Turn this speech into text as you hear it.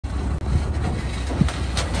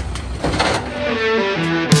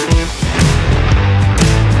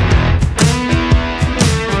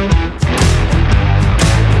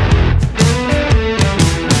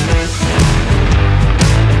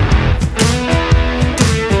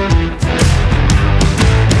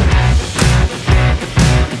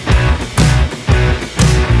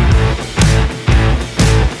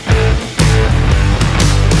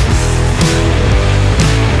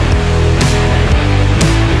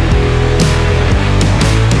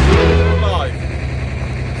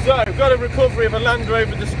recovery of a Land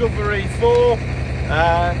Rover Discovery 4.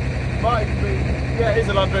 Might be, yeah, it is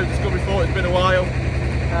a Land Rover Discovery 4, it's been a while.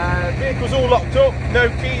 Vehicle's all locked up, no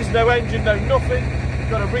keys, no engine, no nothing.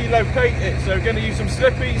 Got to relocate it, so going to use some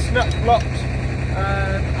slippies, snatch blocks,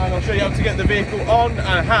 and I'll show you how to get the vehicle on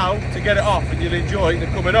and how to get it off, and you'll enjoy the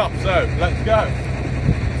coming off. So let's go.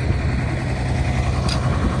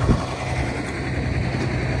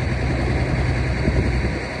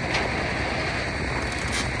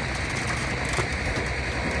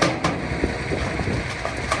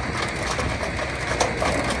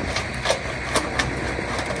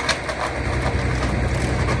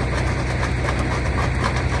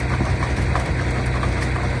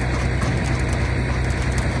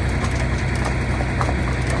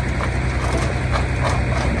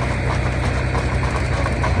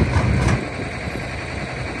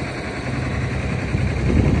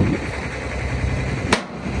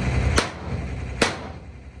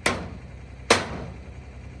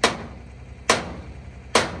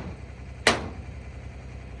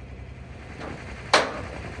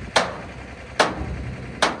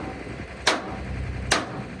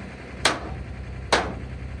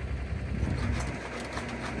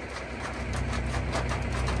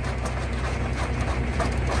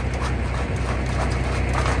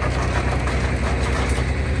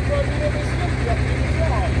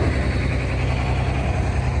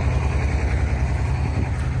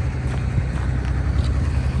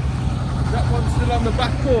 On the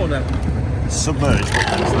back corner. Submerged,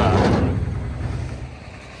 what's that?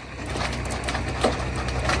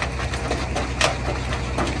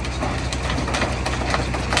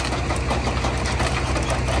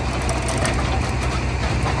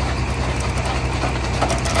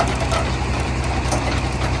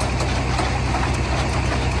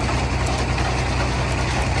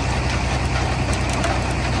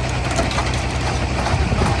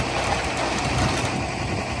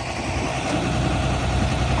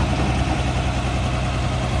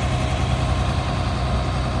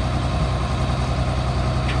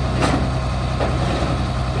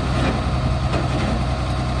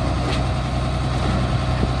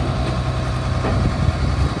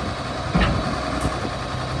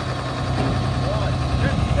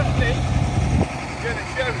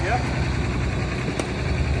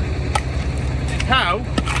 How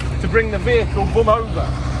to bring the vehicle bum over.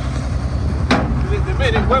 Because at the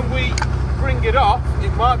minute when we bring it off,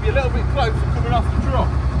 it might be a little bit closer coming off the truck.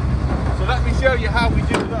 So let me show you how we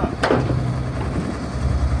do that.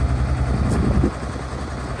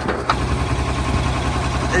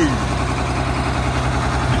 Hey.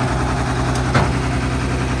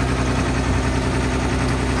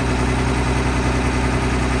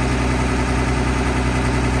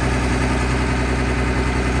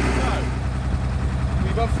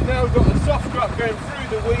 Obviously now we've got the soft strap going through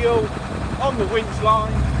the wheel on the winch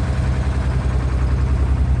line,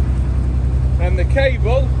 and the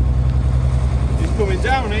cable is coming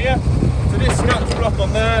down here to this snatch block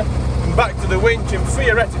on there and back to the winch, and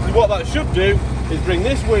theoretically what that should do is bring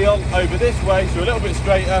this wheel over this way so a little bit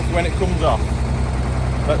straighter when it comes off.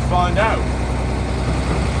 Let's find out.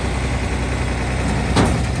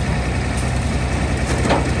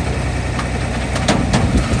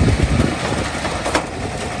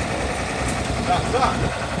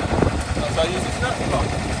 That's how you use the snatch block.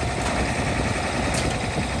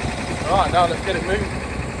 Right, now let's get it moving.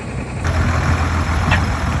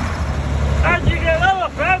 How'd you get that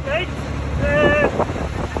off, mate?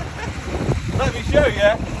 Let me show you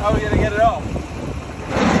how we're going to get it off.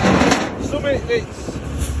 Some of it's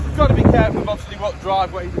got to be careful of obviously what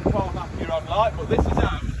driveway you can park after you're on light, but this is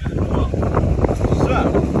how it's going to come off.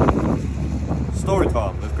 So, story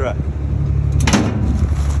time, that's great.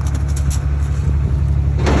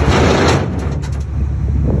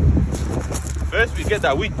 First we get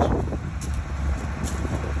that winch. Can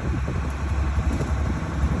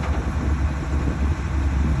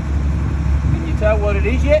you tell what it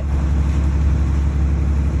is yet?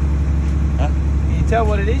 Huh? Can you tell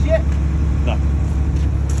what it is yet? No.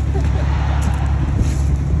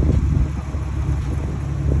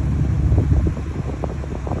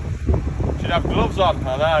 Should have gloves on,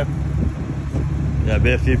 I know. Yeah,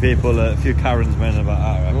 be a few people, a few Karens men about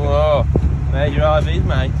that, I reckon. Whoa, there your RVs,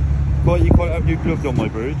 mate. You quite have new gloves on, my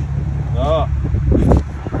brood. Oh.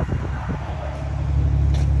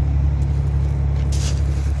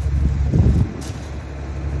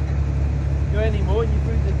 Go any more and you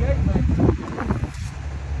through the gate, mate.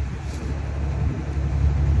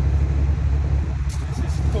 This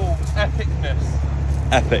is called epicness.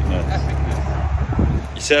 Epicness.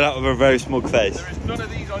 Epicness. You say that with a very smug face. There is none of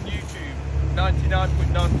these on YouTube.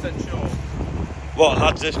 99.9% sure. What,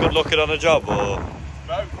 lads this good looking on a job or?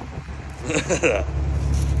 Both.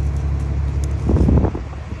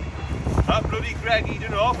 That bloody Greg, he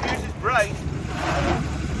didn't half use his brain.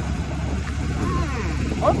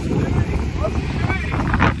 What's he doing? What's he doing?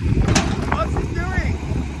 What's he doing?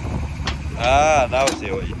 Ah, now I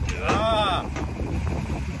see what you're doing. Ah.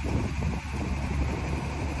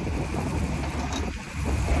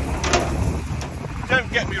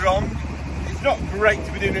 Don't get me wrong, it's not great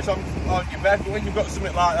to be doing this on your bed, but when you've got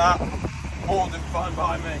something like that, more than fine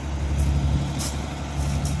by me.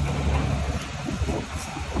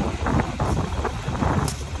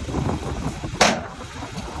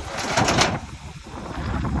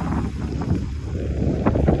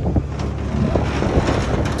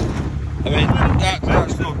 I mean,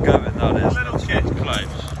 that's not going, that is. A little kit. Close.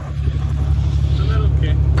 It's a little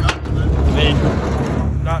kit. I mean,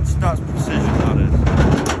 that's precision, that is.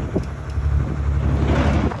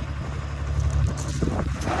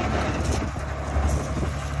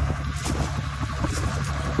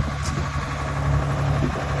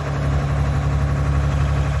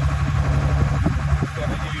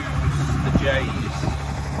 Gotta use the J's.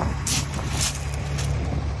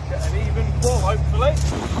 Get an even pull, hopefully.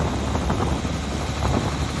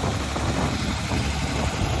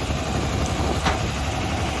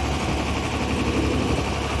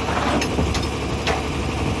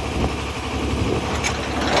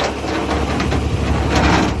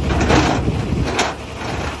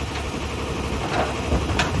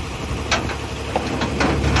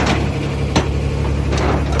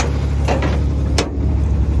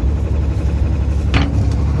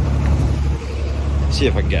 See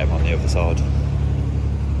if I can get him on the other side.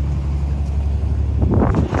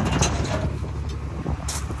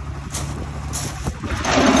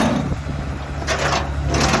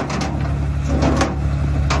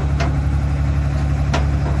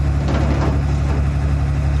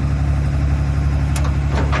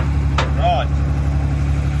 Right.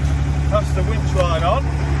 That's the winch line on.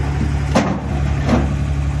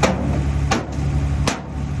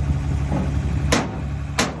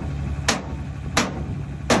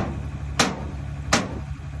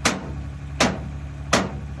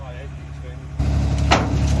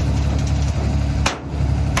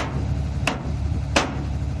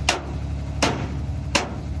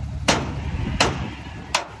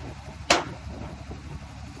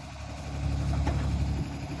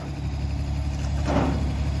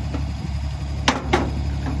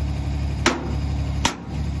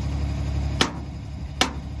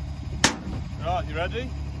 Right, you ready?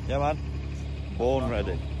 Yeah, man. Born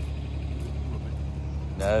ready.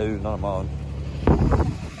 No, not mine.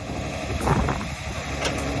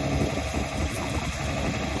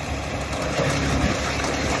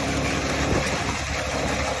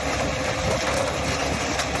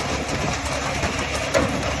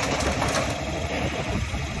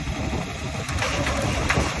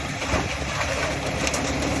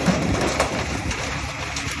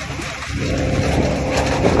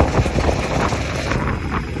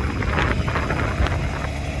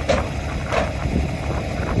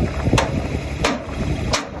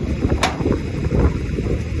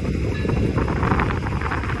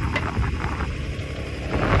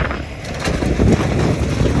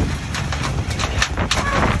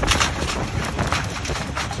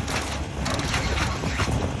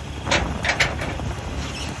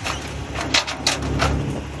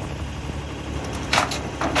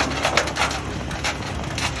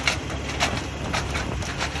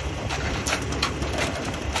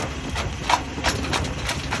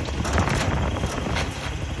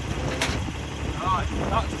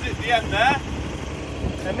 That's it, the end there.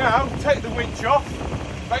 And now take the winch off.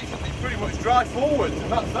 Basically pretty much drive forwards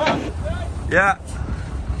and that's that. Yeah.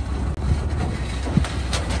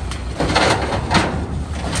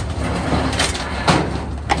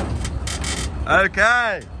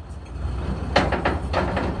 Okay.